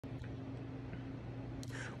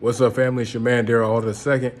What's up, family? It's your man, Daryl Alder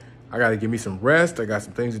II. I got to give me some rest. I got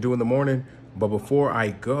some things to do in the morning. But before I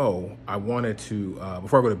go, before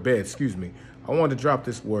I go to bed, I wanted to drop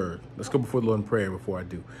this word. Let's go before the Lord in prayer before I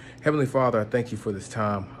do. Heavenly Father, I thank you for this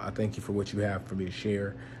time. I thank you for what you have for me to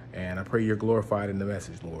share. And I pray you're glorified in the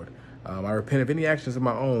message, Lord. I repent of any actions of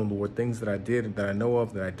my own, Lord, things that I did that I know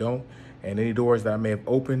of that I don't, and any doors that I may have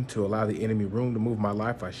opened to allow the enemy room to move my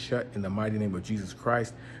life, I shut in the mighty name of Jesus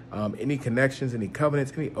Christ. Any connections, any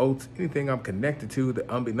covenants, any oaths, anything I'm connected to that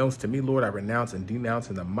unbeknownst to me, Lord, I renounce and denounce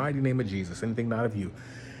in the mighty name of Jesus, anything not of you.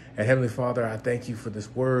 And Heavenly Father, I thank you for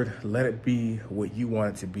this word. Let it be what you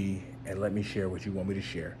want it to be, and let me share what you want me to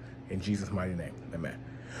share. In Jesus' mighty name, amen.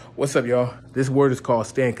 What's up, y'all? This word is called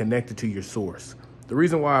staying connected to your source. The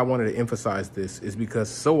reason why I wanted to emphasize this is because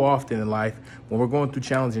so often in life, when we're going through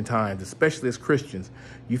challenging times, especially as Christians,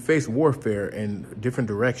 you face warfare in different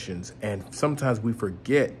directions. And sometimes we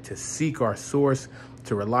forget to seek our source,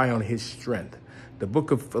 to rely on his strength. The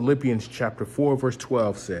book of Philippians chapter 4, verse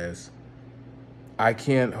 12 says, I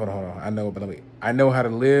know how to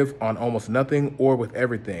live on almost nothing or with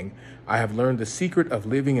everything. I have learned the secret of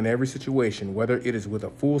living in every situation, whether it is with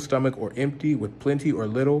a full stomach or empty, with plenty or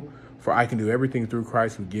little, for I can do everything through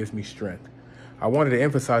Christ who gives me strength. I wanted to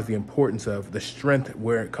emphasize the importance of the strength,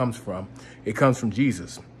 where it comes from. It comes from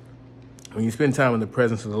Jesus. When you spend time in the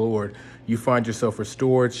presence of the Lord, you find yourself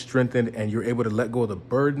restored, strengthened, and you're able to let go of the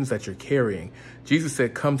burdens that you're carrying. Jesus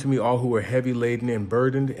said, come to me, all who are heavy laden and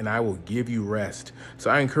burdened, and I will give you rest. So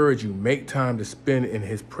I encourage you, make time to spend in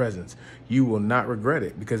his presence. You will not regret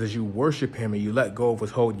it, because as you worship him and you let go of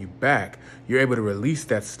what's holding you back, you're able to release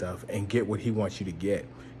that stuff and get what he wants you to get.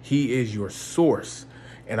 He is your source.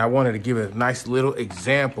 And I wanted to give a nice little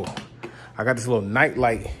example. I got this little night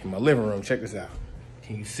light in my living room. Check this out.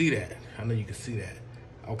 Can you see that? I know you can see that.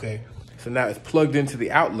 Okay. So now it's plugged into the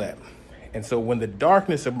outlet. And so when the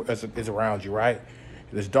darkness is around you, right?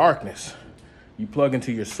 There's darkness. You plug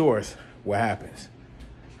into your source. What happens?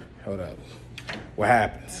 Hold up. What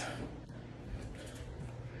happens?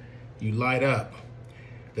 You light up.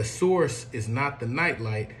 The source is not the night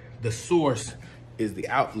light. The source is the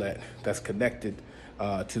outlet that's connected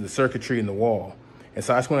to the circuitry in the wall. And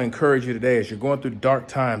so I just want to encourage you today, as you're going through dark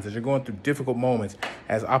times, as you're going through difficult moments,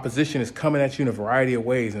 as opposition is coming at you in a variety of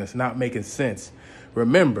ways and it's not making sense,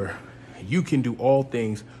 remember, you can do all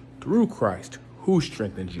things through Christ who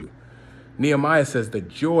strengthens you. Nehemiah says, the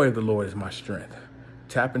joy of the Lord is my strength.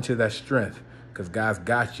 Tap into that strength, because God's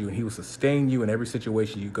got you and he will sustain you in every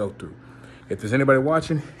situation you go through. If there's anybody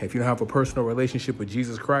watching, if you don't have a personal relationship with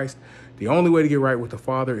Jesus Christ, the only way to get right with the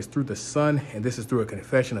Father is through the Son, and this is through a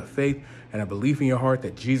confession of faith and a belief in your heart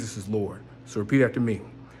that Jesus is Lord. So repeat after me.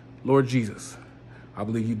 Lord Jesus, I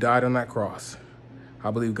believe you died on that cross.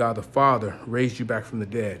 I believe God the Father raised you back from the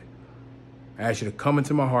dead. I ask you to come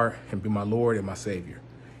into my heart and be my Lord and my Savior.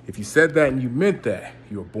 If you said that and you meant that,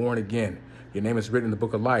 you are born again. Your name is written in the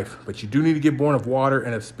book of life, but you do need to get born of water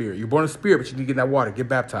and of spirit. You're born of spirit, but you need to get in that water, get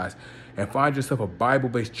baptized, and find yourself a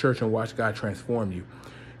Bible-based church and watch God transform you.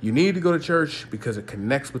 You need to go to church because it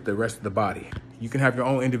connects with the rest of the body. You can have your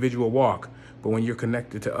own individual walk, but when you're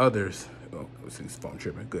connected to others, this phone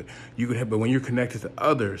tripping, good. But when you're connected to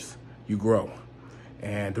others, you grow.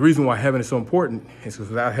 And the reason why heaven is so important is because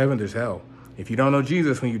without heaven, there's hell. If you don't know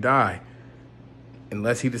Jesus when you die,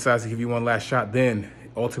 unless he decides to give you one last shot, then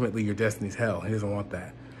ultimately your destiny's hell. He doesn't want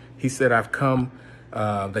that. He said, I've come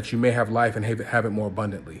that you may have life and have it more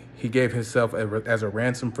abundantly. He gave himself as a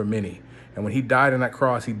ransom for many. And when he died on that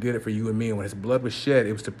cross, he did it for you and me. And when his blood was shed,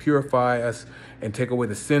 it was to purify us and take away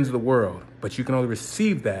the sins of the world. But you can only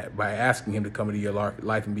receive that by asking him to come into your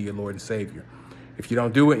life and be your Lord and Savior. If you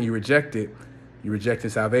don't do it and you reject it, you're rejecting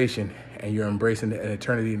salvation and you're embracing an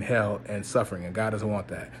eternity in hell and suffering. And God doesn't want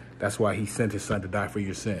that. That's why he sent his son to die for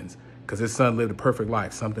your sins, because his son lived a perfect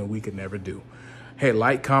life, something we could never do. Hey,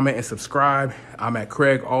 like, comment, and subscribe. I'm at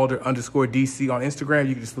Craig_Alder_DC on Instagram.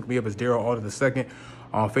 You can just look me up as Daryl Alder II.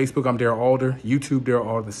 On Facebook, I'm Daryl Alder. YouTube, Daryl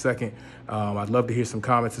Alder II. I'd love to hear some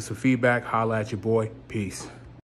comments and some feedback. Holla at your boy. Peace.